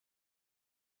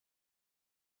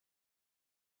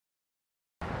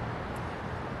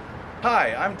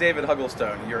Hi, I'm David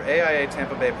Hugglestone, your AIA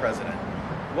Tampa Bay president.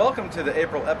 Welcome to the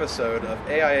April episode of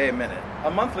AIA Minute,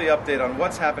 a monthly update on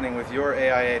what's happening with your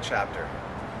AIA chapter.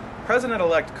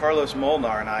 President-elect Carlos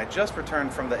Molnar and I just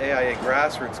returned from the AIA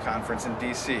Grassroots Conference in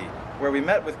D.C., where we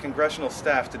met with congressional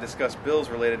staff to discuss bills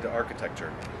related to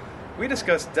architecture. We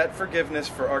discussed debt forgiveness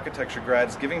for architecture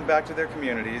grads giving back to their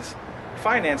communities,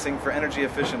 financing for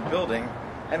energy-efficient building,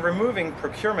 and removing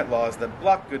procurement laws that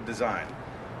block good design.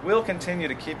 We'll continue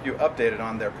to keep you updated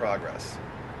on their progress.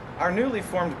 Our newly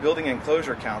formed Building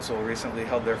Enclosure Council recently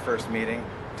held their first meeting.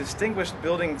 Distinguished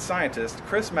building scientist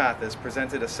Chris Mathis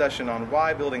presented a session on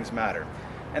why buildings matter,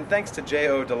 and thanks to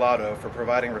J.O. Delato for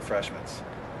providing refreshments.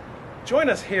 Join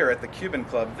us here at the Cuban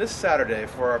Club this Saturday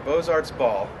for our Beaux-Arts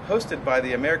Ball, hosted by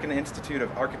the American Institute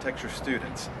of Architecture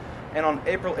students, and on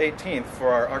April 18th for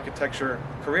our Architecture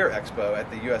Career Expo at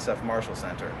the USF Marshall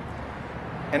Center.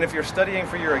 And if you're studying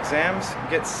for your exams,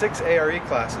 get 6 ARE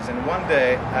classes in one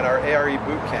day at our ARE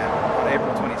Boot Camp on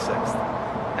April 26th.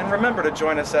 And remember to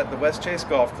join us at the West Chase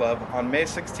Golf Club on May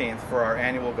 16th for our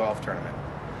annual golf tournament.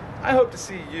 I hope to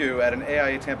see you at an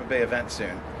AIA Tampa Bay event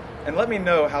soon. And let me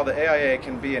know how the AIA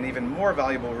can be an even more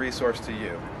valuable resource to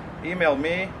you. Email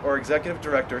me or Executive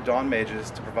Director Dawn Mages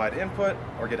to provide input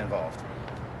or get involved.